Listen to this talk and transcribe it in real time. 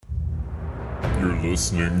You're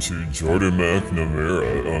listening to Jordan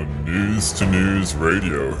McNamara on News to News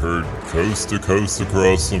Radio, heard coast to coast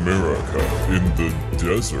across America in the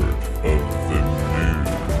desert of the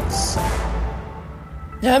news.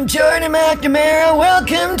 I'm Jordan McNamara.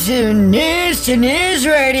 Welcome to News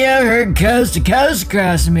Radio, heard coast to coast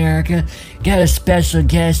across America. Got a special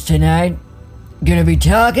guest tonight. Gonna be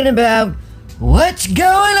talking about what's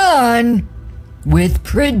going on with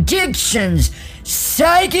predictions,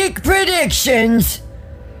 psychic predictions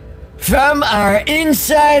from our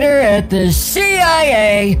insider at the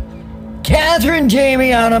CIA, Catherine Jamie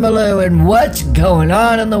Malou, and what's going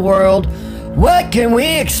on in the world. What can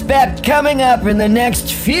we expect coming up in the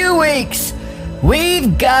next few weeks?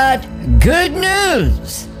 We've got good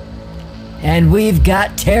news, and we've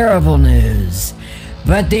got terrible news.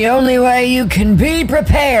 But the only way you can be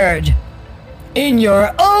prepared in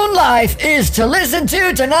your own life is to listen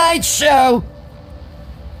to tonight's show.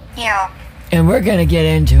 Yeah. And we're going to get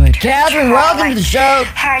into it. Catherine, welcome to the show.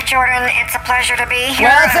 Hi, Jordan. It's a pleasure to be here.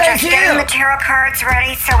 Well, I'm thank just you. getting the tarot cards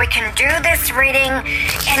ready so we can do this reading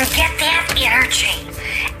and get that energy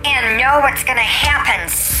and know what's going to happen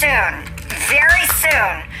soon, very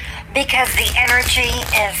soon, because the energy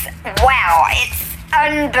is, wow, it's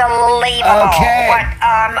unbelievable what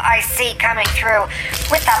I see coming through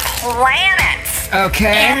with the planets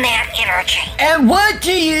and that energy. And what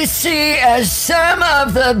do you see as some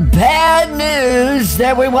of the bad news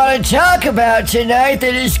that we want to talk about tonight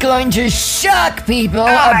that is going to shock people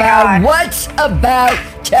about what's about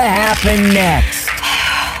to happen next?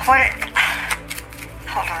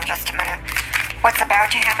 Hold on just a minute. What's about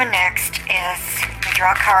to happen next is, let me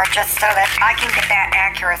draw a card just so that I can get that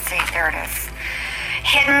accuracy. There it is.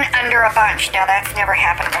 Hidden under a bunch. Now, that's never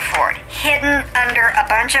happened before. Hidden under a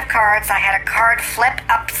bunch of cards. I had a card flip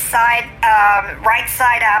upside, right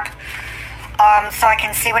side up, so I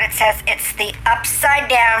can see what it says. It's the upside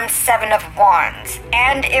down Seven of Wands,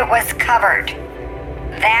 and it was covered.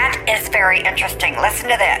 That is very interesting. Listen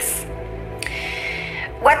to this.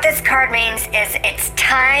 What this card means is it's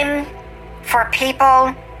time for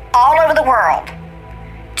people all over the world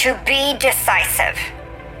to be decisive.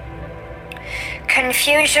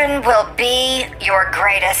 Confusion will be your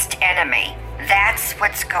greatest enemy. That's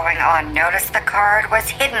what's going on. Notice the card was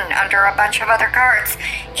hidden under a bunch of other cards.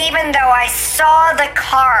 Even though I saw the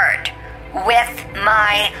card with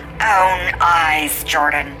my own eyes,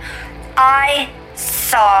 Jordan, I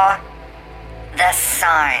saw the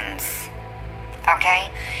signs.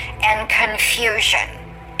 Okay? And confusion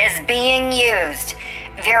is being used.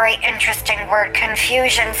 Very interesting word.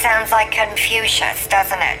 Confusion sounds like Confucius,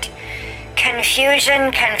 doesn't it?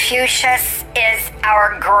 Confusion, Confucius is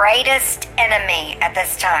our greatest enemy at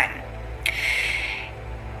this time.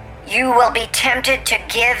 You will be tempted to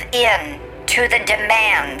give in to the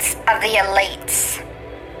demands of the elites.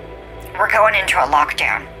 We're going into a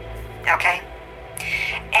lockdown, okay?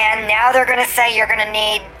 And now they're going to say you're going to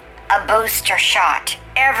need a booster shot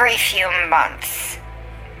every few months.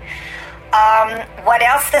 What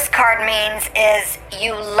else this card means is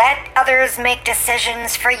you let others make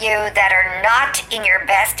decisions for you that are not in your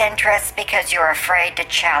best interest because you're afraid to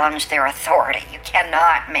challenge their authority. You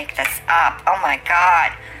cannot make this up. Oh my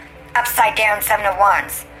God. Upside down Seven of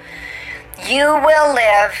Wands. You will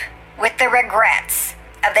live with the regrets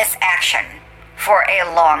of this action for a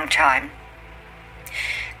long time.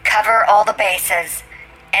 Cover all the bases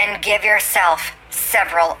and give yourself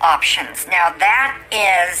several options. Now that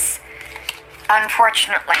is,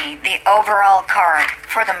 unfortunately, the overall card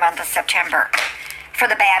for the month of September for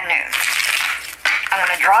the bad news. I'm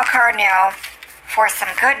going to draw a card now for some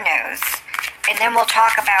good news, and then we'll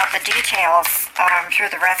talk about the details through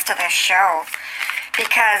the rest of this show,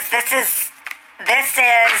 because this is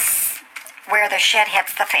where the shit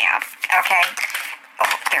hits the fan, okay?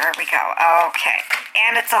 Oh, there we go. Okay.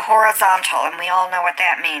 And it's a horizontal, and we all know what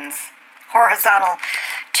that means. Horizontal.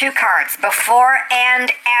 2 cards, before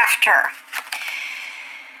and after.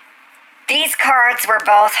 These cards were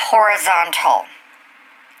both horizontal,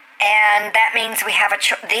 and that means we have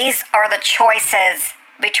these are the choices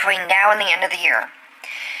between now and the end of the year.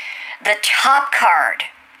 The top card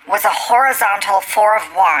was a horizontal Four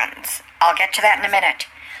of Wands. I'll get to that in a minute.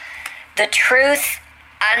 The truth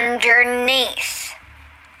underneath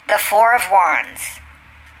the Four of Wands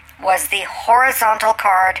was the horizontal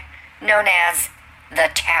card known as the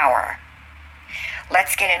Tower.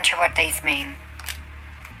 Let's get into what these mean.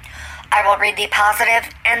 I will read the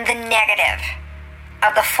positive and the negative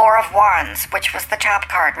of the Four of Wands, which was the top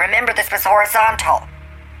card. Remember, this was horizontal.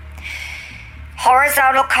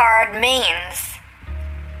 Horizontal card means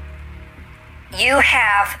you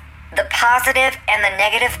have the positive and the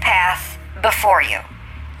negative path before you.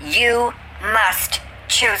 You must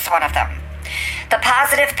choose one of them. The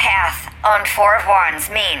positive path on Four of Wands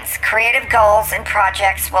means creative goals and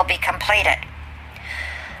projects will be completed.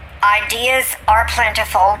 Ideas are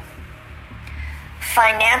plentiful.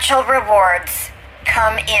 Financial rewards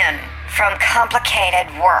come in from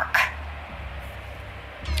complicated work.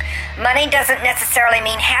 Money doesn't necessarily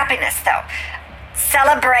mean happiness, though.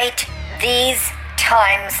 Celebrate these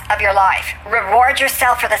times of your life. Reward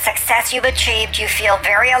yourself for the success you've achieved. You feel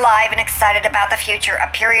very alive and excited about the future. A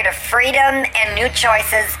period of freedom and new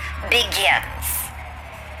choices begins.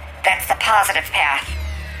 That's the positive path.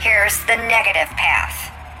 Here's the negative path.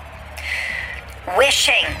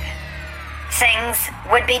 Wishing things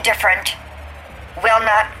would be different will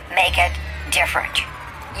not make it different.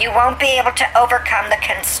 You won't be able to overcome the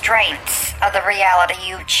constraints of the reality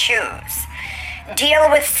you choose. Deal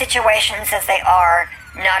with situations as they are,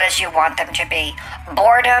 not as you want them to be.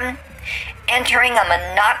 Boredom, entering a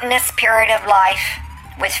monotonous period of life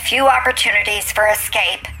with few opportunities for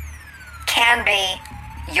escape, can be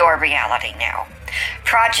your reality now.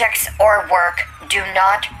 Projects or work do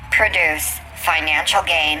not produce financial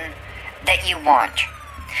gain that you want.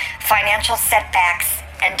 Financial setbacks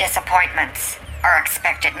and disappointments are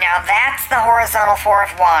expected. Now that's the horizontal Four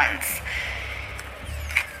of Wands.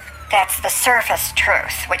 That's the surface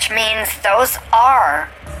truth, which means those are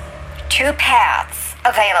two paths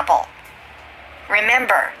available.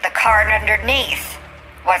 Remember, the card underneath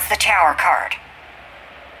was the Tower card.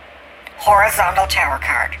 Horizontal Tower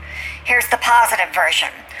card. Here's the positive version.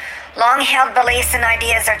 Long-held beliefs and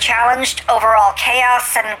ideas are challenged. Overall chaos,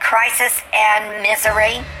 sudden crisis and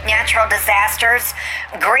misery, natural disasters,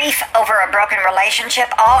 grief over a broken relationship.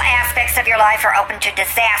 All aspects of your life are open to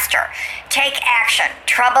disaster. Take action.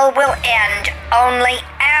 Trouble will end only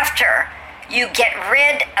after you get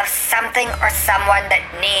rid of something or someone that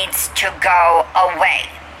needs to go away.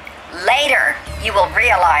 Later, you will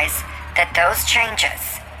realize that those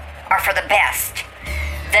changes are for the best.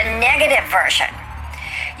 The negative version.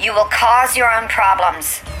 You will cause your own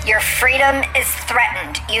problems. Your freedom is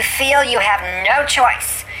threatened. You feel you have no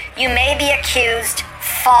choice. You may be accused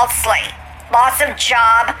falsely. Loss of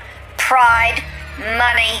job, pride,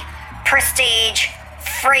 money, prestige,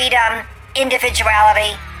 freedom,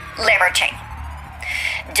 individuality, liberty.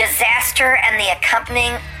 Disaster and the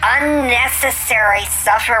accompanying unnecessary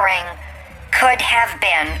suffering could have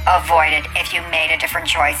been avoided if you made a different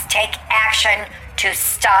choice. Take action to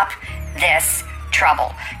stop this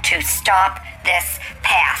trouble, to stop this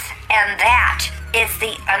path. And that is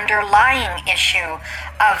the underlying issue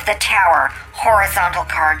of the Tower horizontal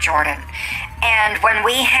card, Jordan. And when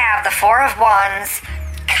we have the Four of Wands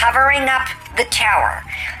covering up the Tower,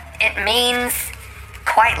 it means,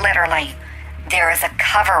 quite literally, there is a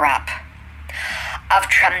cover-up of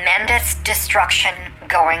tremendous destruction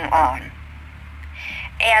going on.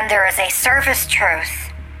 And there is a surface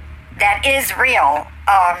truth that is real,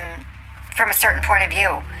 from a certain point of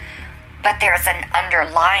view, but there's an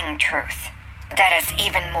underlying truth that is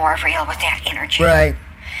even more real with that energy. Right.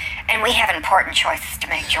 And we have important choices to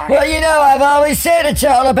make, Jordan. Well, you know, I've always said it's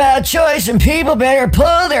all about choice, and people better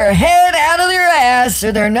pull their head out of their ass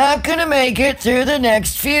or they're not going to make it through the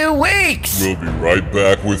next few weeks. We'll be right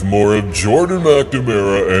back with more of Jordan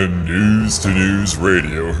McNamara and News to News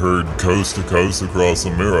Radio, heard coast to coast across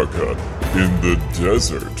America in the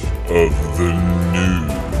desert of the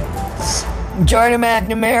news. Jordan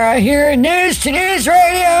McNamara here, News to News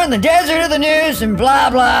Radio in the desert of the news and blah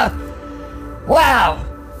blah. Wow,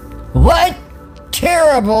 what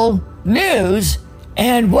terrible news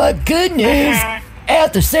and what good news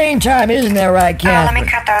at the same time, isn't that right, Catherine? Let me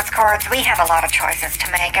cut those cords. We have a lot of choices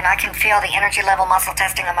to make, and I can feel the energy level muscle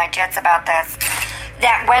testing on my jets about this.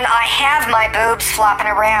 That when I have my boobs flopping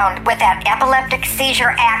around with that epileptic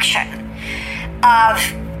seizure action of,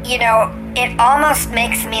 you know, it almost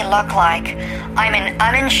makes me look like I'm an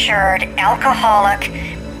uninsured, alcoholic,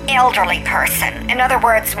 elderly person. In other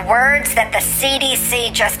words that the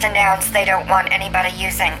CDC just announced they don't want anybody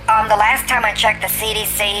using. The last time I checked, the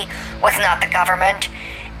CDC was not the government.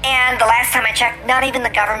 And the last time I checked, not even the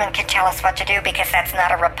government can tell us what to do because that's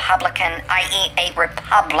not a Republican, i.e. a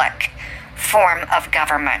republic form of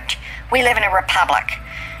government. We live in a republic,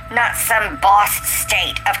 not some boss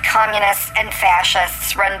state of communists and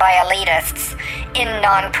fascists run by elitists in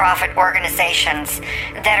non-profit organizations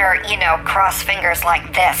that are, you know, cross fingers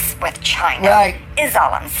like this with China. Right. Is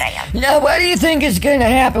all I'm saying. Now, what do you think is going to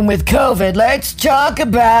happen with COVID? Let's talk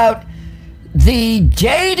about the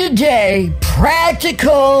day-to-day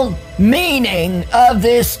practical meaning of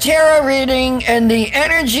this tarot reading and the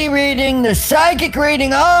energy reading, the psychic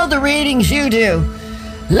reading, all the readings you do.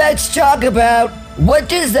 let's talk about what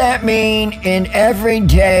does that mean in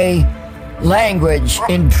everyday language,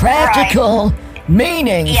 in practical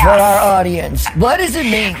meaning for our audience. What does it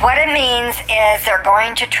mean? What it means is they're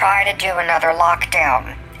going to try to do another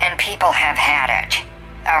lockdown, and people have had it.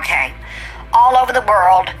 Okay? All over the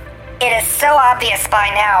world. It is so obvious by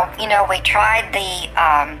now. You know, we tried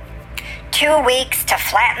the 2 weeks to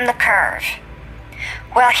flatten the curve.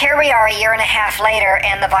 Well, here we are a year and a half later,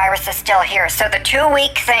 and the virus is still here. So the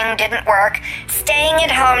 2-week thing didn't work. Staying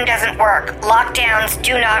at home doesn't work. Lockdowns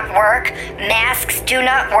do not work. Masks do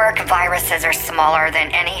not work. Viruses are smaller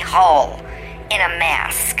than any hole in a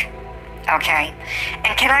mask. Okay?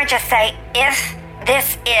 And can I just say, if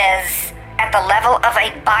this is at the level of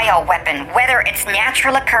a bioweapon, whether it's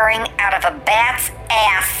natural occurring out of a bat's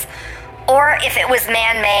ass, or if it was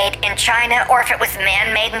man-made in China, or if it was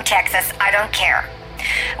man-made in Texas, I don't care.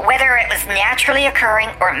 Whether it was naturally occurring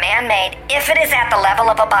or man-made, if it is at the level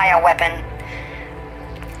of a bioweapon,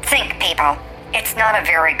 think, people, it's not a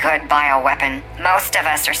very good bioweapon. Most of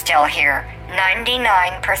us are still here.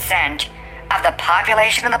 99% of the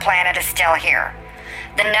population of the planet is still here.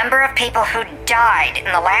 The number of people who died in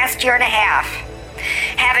the last year and a half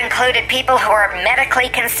have included people who are medically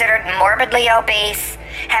considered morbidly obese,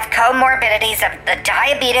 have comorbidities of the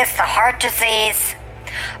diabetes, the heart disease,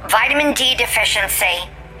 vitamin D deficiency.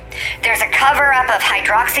 There's a cover-up of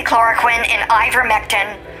hydroxychloroquine and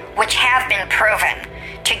ivermectin, which have been proven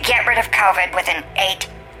to get rid of COVID within 8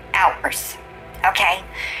 hours. Okay?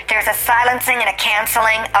 There's a silencing and a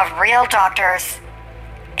canceling of real doctors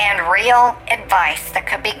and real advice that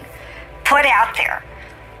could be put out there.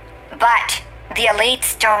 But the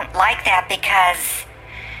elites don't like that because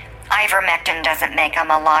ivermectin doesn't make them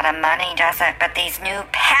a lot of money, does it? But these new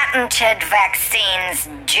patented vaccines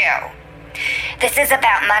do. This is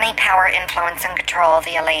about money, power, influence, and control of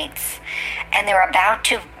the elites. And they're about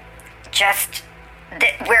to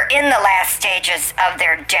we're in the last stages of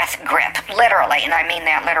their death grip, literally, and I mean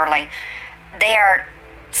that literally. They are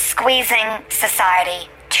squeezing society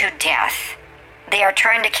to death. They are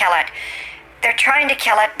trying to kill it. They're trying to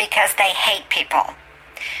kill it because they hate people.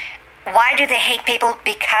 Why do they hate people?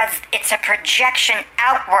 Because it's a projection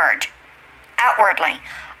outwardly,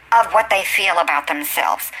 of what they feel about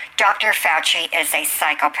themselves. Dr. Fauci is a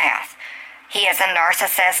psychopath. He is a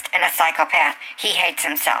narcissist and a psychopath. He hates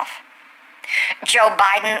himself. Joe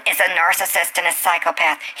Biden is a narcissist and a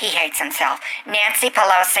psychopath. He hates himself. Nancy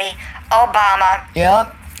Pelosi, Obama,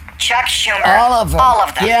 Yep. Chuck Schumer, All of them. All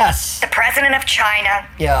of them. Yes. The president of China,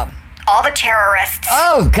 Yeah. all the terrorists,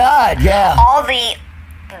 Oh, God, yeah. all the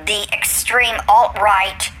extreme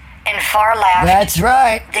alt-right and far left. That's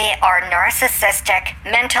right. They are narcissistic,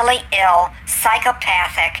 mentally ill,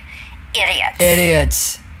 psychopathic idiots.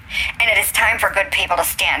 Idiots. And it is time for good people to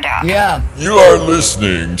stand up. Yeah. You are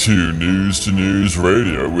listening to News to News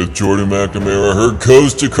Radio with Jordan McNamara, heard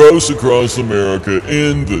coast to coast across America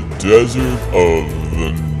in the desert of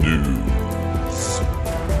the news.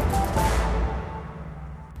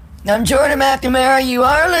 I'm Jordan McNamara. You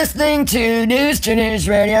are listening to News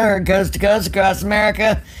Radio, heard coast to coast across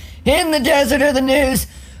America in the desert of the news.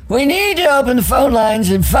 We need to open the phone lines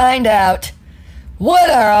and find out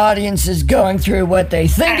what our audience is going through, what they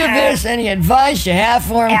think of this, any advice you have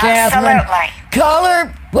for them, Catherine. Absolutely.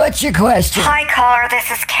 Caller, what's your question? Hi, caller.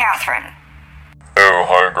 This is Catherine. Oh,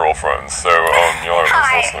 hi, girlfriend. So, yeah, I was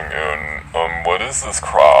Hi. listening in. What is this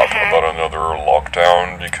crap about another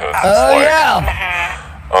lockdown? Because it's Oh, like, yeah.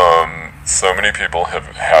 so many people have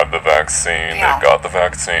had the vaccine, Yeah. they've got the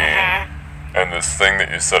vaccine, and this thing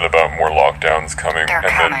that you said about more lockdowns coming They're and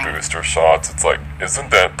coming. then booster shots, it's like, isn't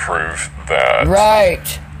that proof that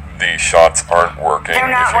Right. the shots aren't working They're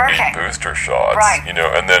not if you working. need booster shots? Right. You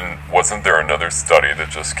know, and then wasn't there another study that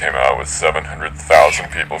just came out with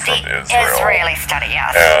 700,000 people from The Israel? Israeli study,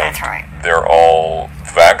 yes. And That's right. they're all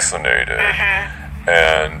vaccinated.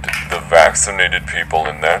 And the vaccinated people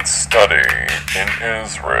in that study in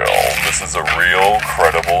Israel, this is a real,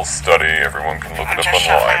 credible study. Everyone can look I'm it up just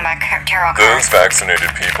shuffling online. my tarot Those cards.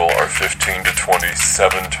 vaccinated people are 15 to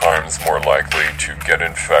 27 times more likely to get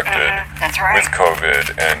infected That's right. with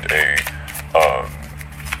COVID and a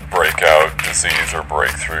breakout disease or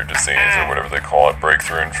breakthrough disease or whatever they call it,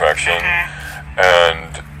 breakthrough infection,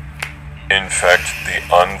 and infect the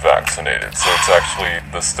unvaccinated. So it's actually,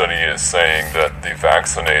 the study is saying that the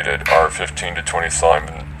vaccinated are 15 to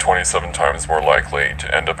 27 times more likely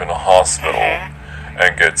to end up in a hospital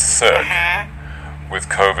and get sick with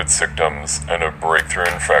COVID symptoms and a breakthrough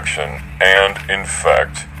infection and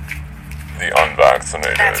infect the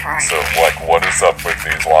unvaccinated. That's right. So, like, what is up with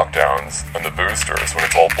these lockdowns and the boosters when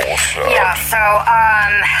it's all bullshit? Yeah, so,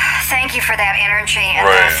 thank you for that energy and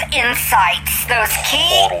Right. those insights, those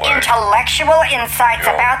key Totally. intellectual insights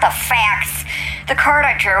Yeah. about the facts. The card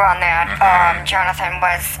I drew on that, Jonathan,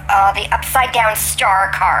 was the upside-down star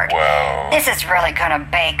card. Wow. This is really gonna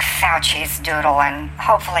bake Fauci's doodle and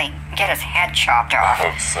hopefully get his head chopped I off.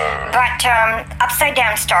 hope so. But upside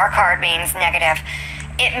down star card means negative.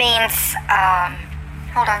 It means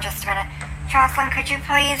hold on just a minute. Jocelyn, could you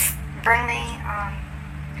please bring me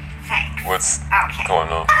thanks. What's Okay. going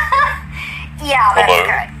on? Yeah, that's Hello?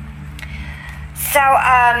 good. So,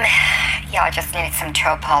 yeah, I just needed some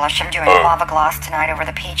toe polish. I'm doing Oh. lava gloss tonight over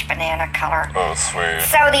the peach banana color. Oh, sweet.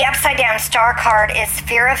 So the upside down star card is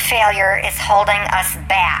fear of failure is holding us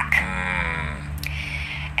back.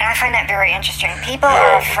 And I find that very interesting. People Yeah,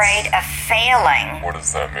 are it's- afraid of failing. What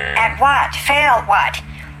does that mean? At what? Fail what?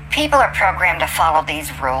 People are programmed to follow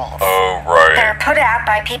these rules. Oh, They're right. put out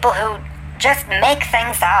by people who just make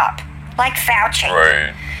things up, like Fauci.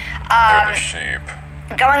 Right. They're the sheep.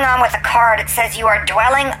 Going on with the card, it says you are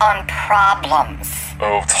dwelling on problems.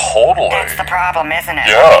 Oh, totally. That's the problem, isn't it?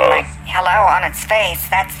 Yeah. I mean, like, hello on its face.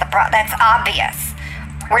 That's the that's obvious.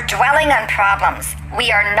 We're dwelling on problems.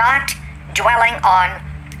 We are not dwelling on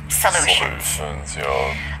solutions. Solutions,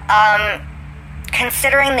 yeah.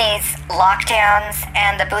 Considering these lockdowns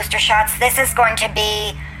and the booster shots, this is going to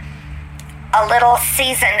be a little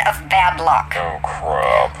season of bad luck. Oh,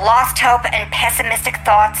 crap. Lost hope and pessimistic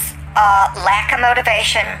thoughts, lack of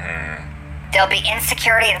motivation. There'll be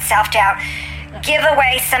insecurity and self-doubt. Give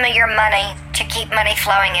away some of your money to keep money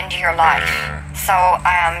flowing into your life. So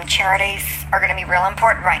charities are going to be real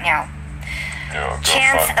important right now. Yeah, go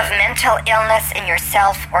Chance find of me. mental illness in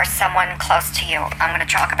yourself or someone close to you. I'm going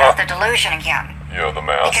to talk about the delusion again. Yeah, the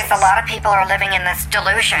masses. Because a lot of people are living in this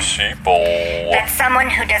delusion Sheeple. that someone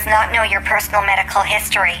who does not know your personal medical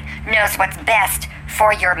history knows what's best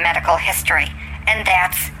for your medical history. And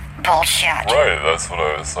that's bullshit. Right, that's what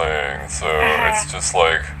I was saying. So it's just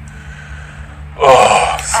like, so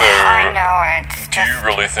I know, it's do just... you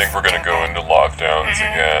really think we're going to go into lockdowns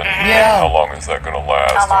again? Yeah. How long is that going to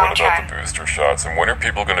last? A long What about time. the booster shots? And when are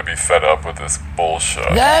people going to be fed up with this bullshit?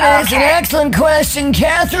 That is an Okay. excellent question,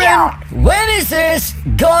 Catherine. Yeah. When is this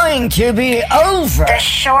going to be over? The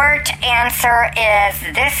short answer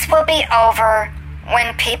is this will be over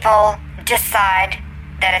when people decide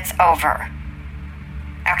that it's over.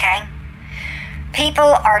 Okay?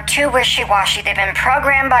 People are too wishy-washy. They've been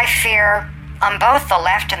programmed by fear on both the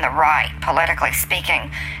left and the right, politically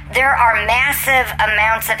speaking. There are massive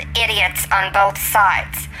amounts of idiots on both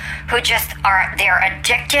sides who just they're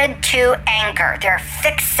addicted to anger. They're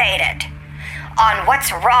fixated on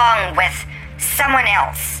what's wrong with someone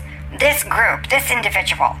else, this group, this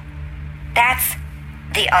individual. That's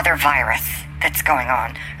the other virus that's going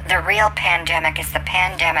on. The real pandemic is the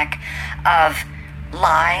pandemic of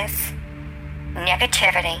lies,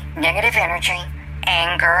 negativity, negative energy,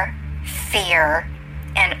 anger, fear,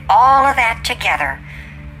 and all of that together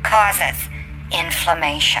causes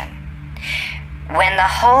inflammation. When the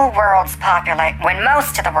whole world's when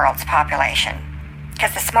most of the world's population,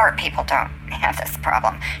 because the smart people don't have this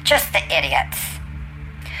problem, just the idiots,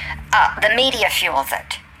 the media fuels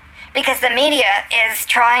it. Because the media is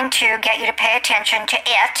trying to get you to pay attention to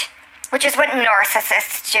it, which is what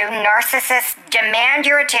narcissists do. Narcissists demand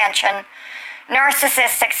your attention.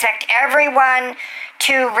 Narcissists expect everyone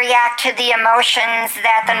to react to the emotions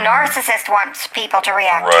that the narcissist wants people to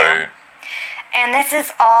react Right. to. And this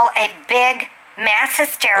is all a big mass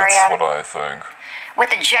hysteria, That's what I think. with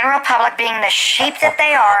the general public being the sheep that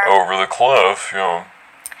they are, Over the cliff, yeah.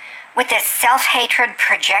 with this self-hatred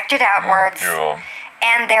projected outwards, Yeah.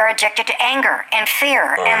 and they're addicted to anger and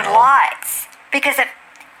fear and yeah. lies because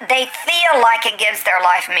they feel like it gives their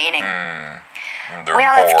life meaning. And they're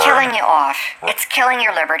Well, it's bored. killing you off. It's killing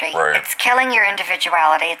your liberty. Right. It's killing your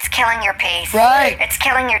individuality. It's killing your peace. Right. It's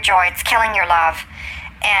killing your joy. It's killing your love.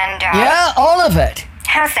 And Yeah, all of it.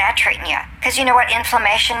 how's that treating you? Because you know what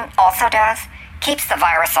inflammation also does? Keeps the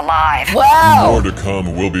virus alive. Wow. More to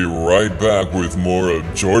come. We'll be right back with more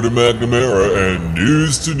of Jordan McNamara and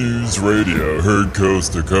News to News Radio, heard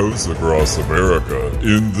coast to coast across America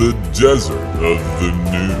in the desert of the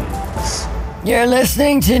news. You're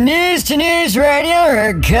listening to News Radio,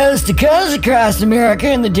 heard coast to coast across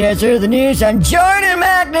America in the desert of the news. I'm Jordan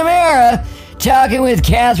McNamara, talking with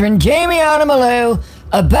Catherine Damiana Malou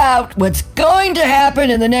about what's going to happen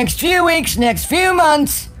in the next few weeks, next few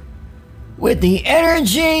months, with the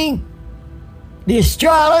energy, the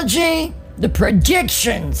astrology, the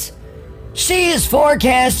predictions. She is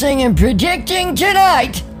forecasting and predicting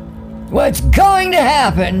tonight what's going to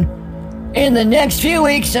happen in the next few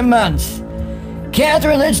weeks and months.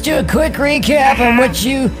 Catherine, let's do a quick recap on what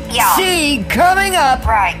you see coming up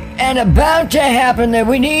and about to happen that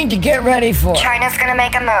we need to get ready for. China's going to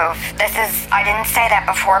make a move. I didn't say that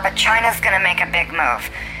before, but China's going to make a big move.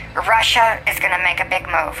 Russia is going to make a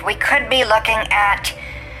big move. We could be looking at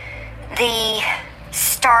the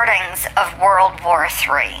startings of World War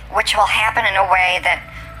III, which will happen in a way that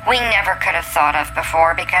we never could have thought of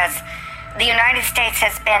before, because the United States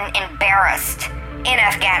has been embarrassed in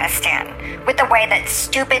Afghanistan with the way that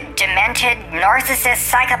stupid, demented, narcissist,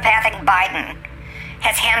 psychopathic Biden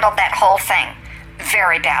has handled that whole thing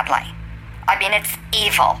very badly. I mean, it's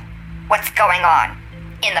evil what's going on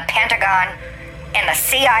in the Pentagon, in the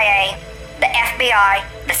CIA, the FBI,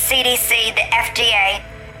 the CDC, the FDA,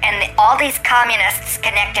 and all these communists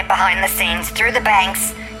connected behind the scenes through the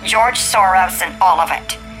banks, George Soros, and all of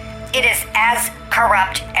it. It is as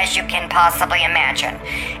corrupt as you can possibly imagine.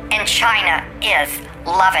 And China is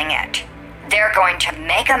loving it. They're going to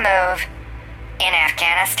make a move in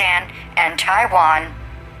Afghanistan and Taiwan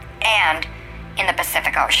and in the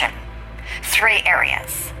Pacific Ocean. 3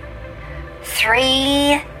 areas.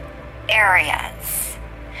 3 areas.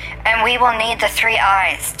 And we will need the 3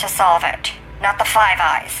 eyes to solve it, not the 5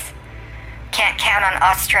 eyes. Can't count on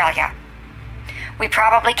Australia. We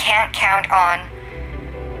probably can't count on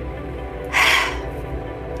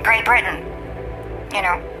Great Britain,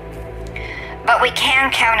 But we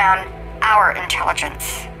can count on our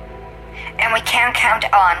intelligence. And we can count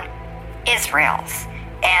on Israel's.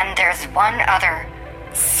 And there's one other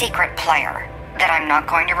secret player that I'm not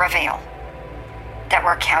going to reveal that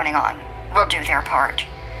we're counting on will do their part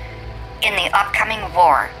in the upcoming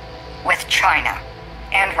war with China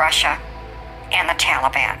and Russia and the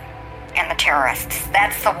Taliban and the terrorists.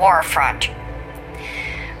 That's the war front.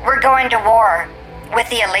 We're going to war with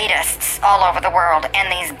the elitists all over the world, and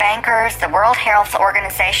these bankers, the World Health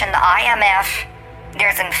Organization, the IMF.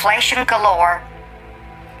 There's inflation galore.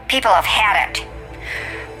 People have had it.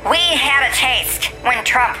 We had a taste when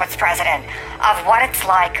Trump was president of what it's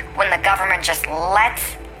like when the government just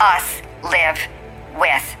lets us live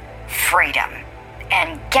with freedom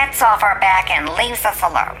and gets off our back and leaves us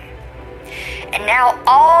alone. And now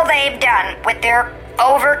all they've done with their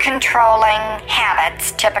over-controlling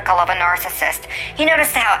habits, typical of a narcissist, you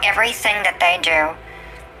notice how everything that they do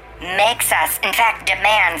makes us, in fact,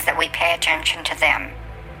 demands that we pay attention to them.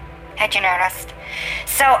 Had you noticed?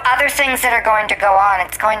 So other things that are going to go on,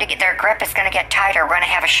 their grip is going to get tighter. We're going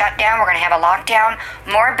to have a shutdown, we're going to have a lockdown,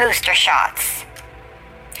 more booster shots.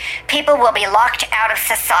 People will be locked out of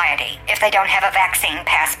society if they don't have a vaccine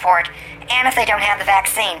passport, and if they don't have the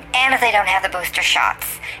vaccine, and if they don't have the booster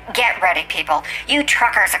shots. Get ready, people. You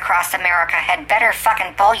truckers across America had better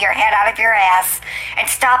fucking pull your head out of your ass and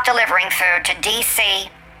stop delivering food to D.C.,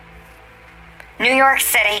 New York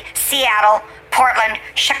City, Seattle, Portland,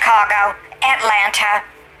 Chicago, Atlanta,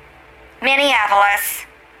 Minneapolis.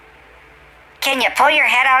 Can you pull your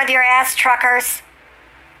head out of your ass, truckers?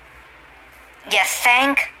 You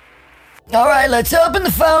think? All right, let's open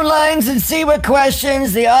the phone lines and see what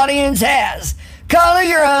questions the audience has. Caller,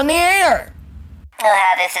 you're on the air.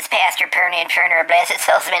 Hi, this is Pastor Perny Inferno of Blessed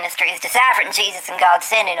Souls Ministries, deciphering Jesus and God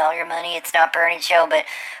sending all your money. It's not Bernie's show, but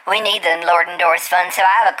we need the Lord endorsed funds. So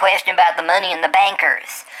I have a question about the money and the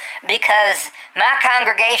bankers, because my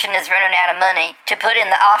congregation is running out of money to put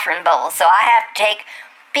in the offering bowl. So I have to take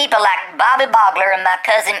people like Bobby Bogler and my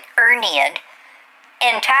cousin Erniad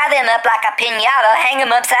and tie them up like a piñata, hang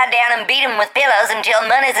them upside down and beat them with pillows until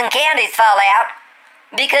monies and candies fall out,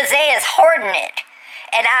 because they is hoarding it.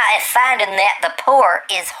 And I am finding that the poor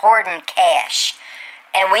is hoarding cash.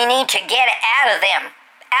 And we need to get it out of them,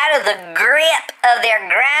 out of the grip of their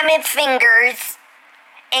grimy fingers,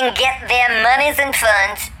 and get them monies and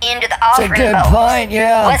funds into the offering bowls. That's a good point,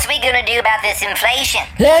 yeah. What's we gonna do about this inflation?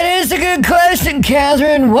 That is a good question,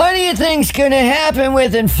 Catherine. What do you think's gonna happen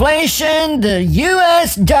with inflation, the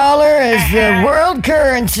U.S. dollar as the world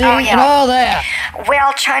currency, and all that?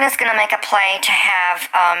 Well, China's gonna make a play to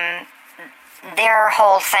have their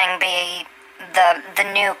whole thing be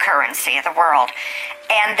the new currency of the world.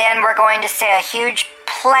 And then we're going to see a huge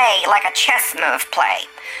play, like a chess move play,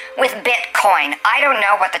 with Bitcoin. I don't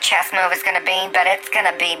know what the chess move is going to be, but it's going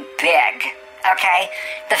to be big, okay?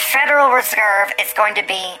 The Federal Reserve is going to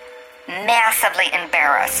be massively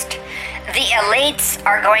embarrassed. The elites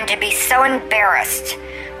are going to be so embarrassed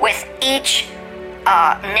with each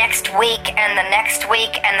next week and the next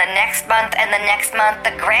week and the next month and the next month.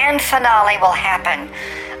 The grand finale will happen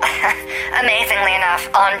amazingly enough,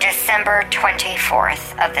 on December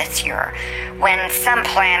 24th of this year, when some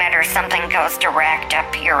planet or something goes direct up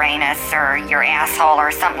Uranus or your asshole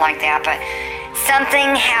or something like that, but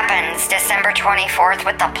something happens December 24th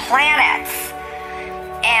with the planets.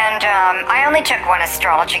 And I only took one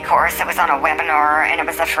astrology course. It was on a webinar, and it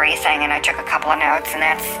was a free thing, and I took a couple of notes, and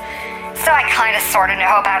that's... So I kind of sort of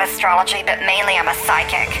know about astrology, but mainly I'm a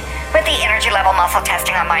psychic with the energy level muscle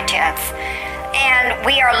testing on my tits. And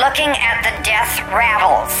we are looking at the death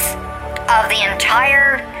rattles of the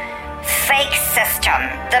entire fake system.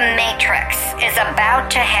 The Matrix is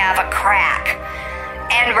about to have a crack.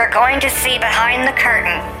 And we're going to see behind the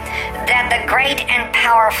curtain that the great and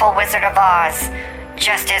powerful Wizard of Oz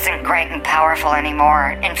just isn't great and powerful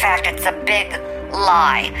anymore. In fact, it's a big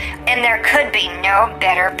lie. And there could be no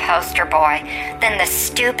better poster boy than the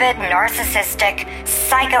stupid, narcissistic,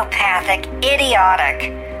 psychopathic,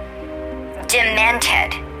 idiotic,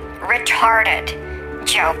 demented, retarded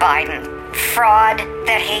Joe Biden. Fraud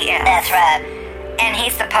that he is. That's right. And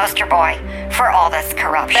he's the poster boy for all this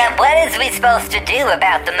corruption. But what is we supposed to do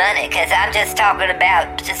about the money? Because I'm just talking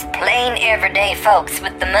about just plain everyday folks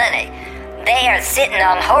with the money. They are sitting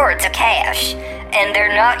on hordes of cash, and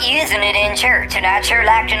they're not using it in church, and I'd sure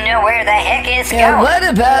like to know where the heck it's Yeah, going. what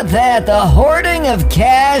about that? The hoarding of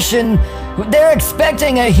cash, and they're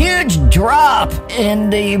expecting a huge drop in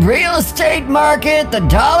the real estate market. The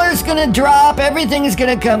dollar's gonna drop, everything's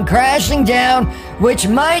gonna come crashing down, which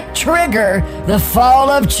might trigger the fall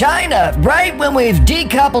of China, right when we've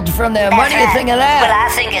decoupled from them. What do you think of that? Well, I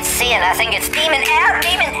think it's sin. I think it's demon out.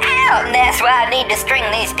 And that's why I need to string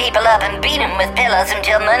these people up and beat them with pillows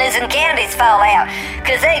until monies and candies fall out.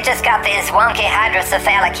 Because they just got these wonky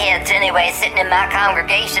hydrocephalic heads anyway sitting in my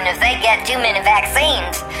congregation. If they get too many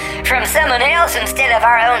vaccines from someone else instead of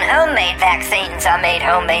our own homemade vaccines. I made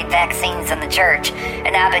homemade vaccines in the church,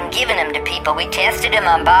 and I've been giving them to people. We tested them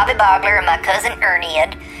on Bobby Bogler and my cousin Ernie,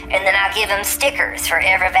 and then I give them stickers for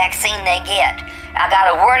every vaccine they get. I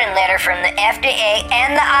got a warning letter from the FDA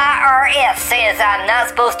and the IRS says I'm not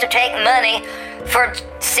supposed to take money for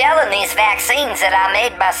selling these vaccines that I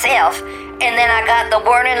made myself. And then I got the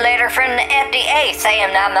warning letter from the FDA saying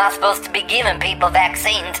I'm not supposed to be giving people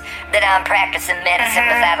vaccines, that I'm practicing medicine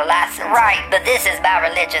without a license. Right. But this is my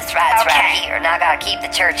religious rights right here, and I gotta keep the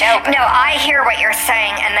church open. No, I hear what you're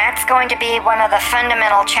saying, and that's going to be one of the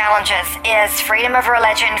fundamental challenges is freedom of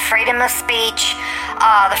religion, freedom of speech,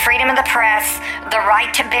 the freedom of the press, the right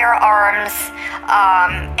to bear arms,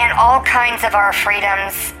 and all kinds of our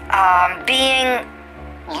freedoms being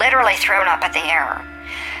literally thrown up in the air.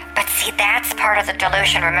 But see, that's part of the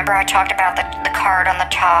delusion. Remember I talked about the card on the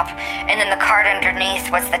top, and then the card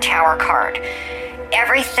underneath was the tower card.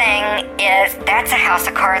 Everything is, that's a house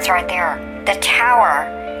of cards right there. The tower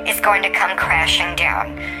is going to come crashing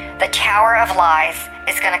down. The tower of lies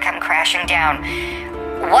is going to come crashing down.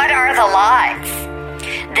 What are the lies?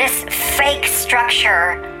 This fake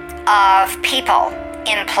structure of people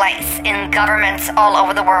in place, in governments all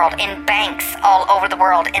over the world, in banks all over the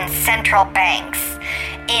world, in central banks,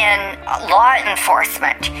 in law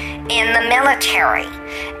enforcement, in the military,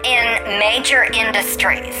 in major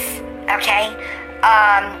industries, okay?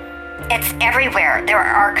 It's everywhere. There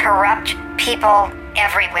are corrupt people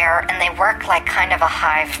everywhere, and they work like kind of a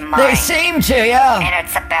hive mind. They seem to, yeah. And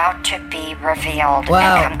it's about to be revealed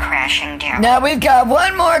Wow. and come crashing down. Now we've got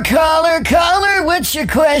one more caller. Caller, what's your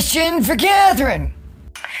question for Catherine?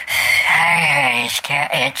 Hi,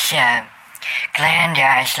 it's Glenn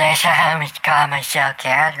Darsless. I was call myself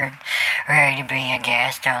Catherine, ready to be a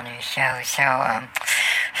guest on this show. So,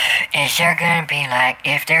 is there going to be, like,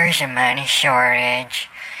 if there's a money shortage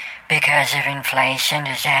because of inflation,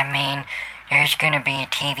 does that mean there's going to be a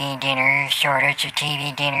TV dinner, shortage of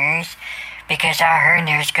TV dinners? Because I heard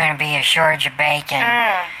there's going to be a shortage of bacon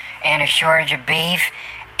and a shortage of beef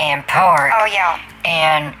and pork. Oh, yeah.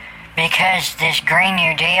 And because this Green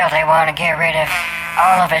New Deal, they want to get rid of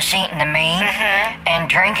all of us eating the meat and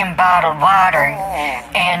drinking bottled water.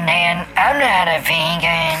 And then I'm not a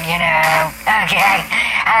vegan, you know. Okay,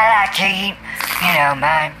 I like to eat, you know,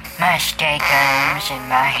 my steak-ums and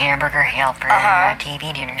my hamburger helper and my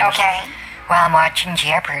TV dinners. Okay. While I'm watching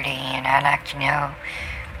Jeopardy, and I'd like to know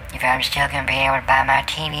if I'm still going to be able to buy my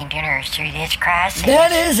TV dinners through this crisis.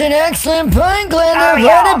 That is an excellent point, Glenda. Oh,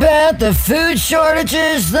 yeah. What about the food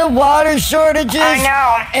shortages, the water shortages, I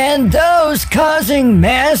know. and those causing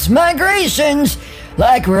mass migrations,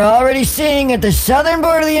 like we're already seeing at the southern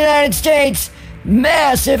border of the United States?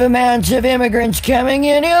 Massive amounts of immigrants coming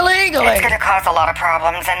in illegally. It's going to cause a lot of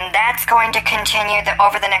problems, and that's going to continue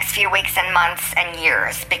over the next few weeks and months and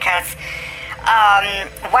years, because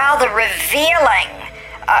while the revealing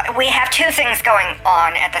we have two things going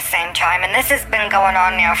on at the same time, and this has been going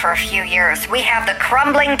on now for a few years. We have the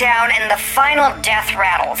crumbling down and the final death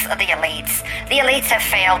rattles of the elites. The elites have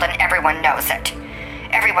failed, and everyone knows it.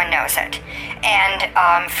 Everyone knows it.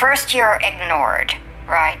 And first you're ignored,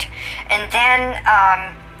 right? And then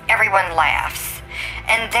everyone laughs.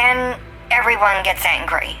 And then everyone gets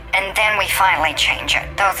angry. And then we finally change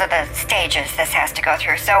it. Those are the stages this has to go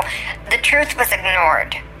through. So the truth was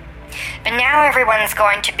ignored. But now everyone's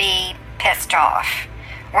going to be pissed off.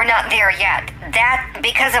 We're not there yet. That,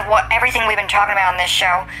 because of everything we've been talking about on this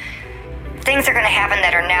show, things are going to happen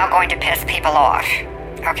that are now going to piss people off.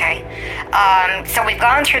 Okay? So we've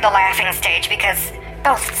gone through the laughing stage because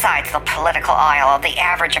both sides of the political aisle, the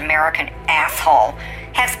average American asshole,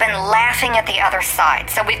 has been laughing at the other side.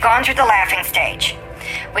 So we've gone through the laughing stage.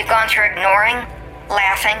 We've gone through ignoring,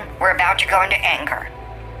 laughing. We're about to go into anger,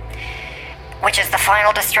 which is the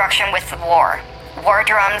final destruction with the war. War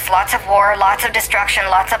drums, lots of war, lots of destruction,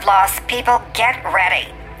 lots of loss. People, get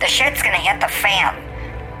ready. The shit's gonna hit the fan.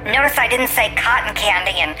 Notice I didn't say cotton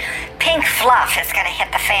candy and pink fluff is gonna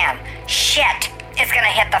hit the fan. Shit is gonna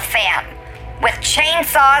hit the fan. With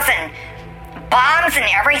chainsaws and bombs and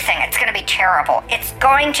everything, it's gonna be terrible. It's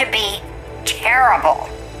going to be terrible.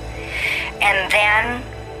 And then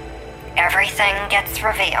everything gets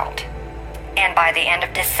revealed. And by the end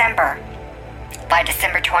of December, by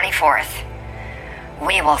December 24th,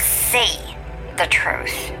 we will see the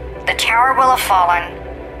truth. The tower will have fallen,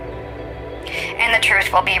 and the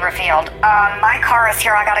truth will be revealed. My car is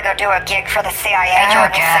here. I gotta go do a gig for the CIA,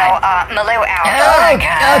 Jordan. God. So, Malou out. Oh,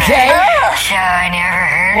 okay. So I never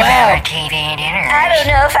heard about TV dinners. I don't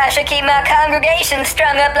know if I should keep my congregation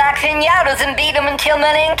strung up like pinatas and beat them until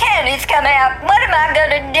money and candies come out. What am I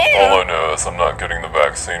gonna do? All I know is I'm not getting the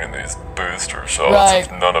vaccine in these booster shots Right.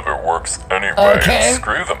 if none of it works anyway. Okay.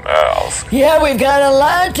 Screw the mask. Yeah, we've got a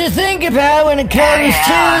lot to think about when it comes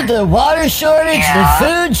to the water shortage, the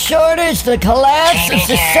food shortage, the collapse of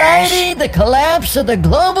society, the collapse of the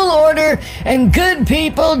global order, and good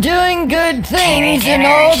people doing good things in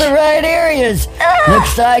all the right areas.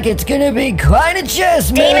 Looks like it's gonna be quite a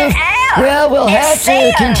chess move. Well, we'll have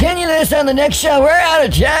to continue this on the next show. We're out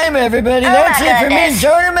of time, everybody. That's it for me,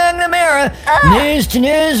 Jordan McNamara. News to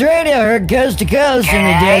News Radio, heard coast to coast in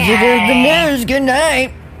the desert of the news. Good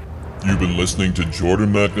night. You've been listening to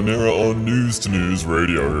Jordan McNamara on News to News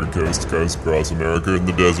Radio, heard coast to coast across America in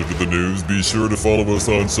the desert of the news. Be sure to follow us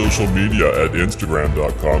on social media at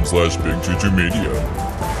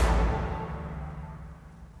Instagram.com/BigJujuMedia.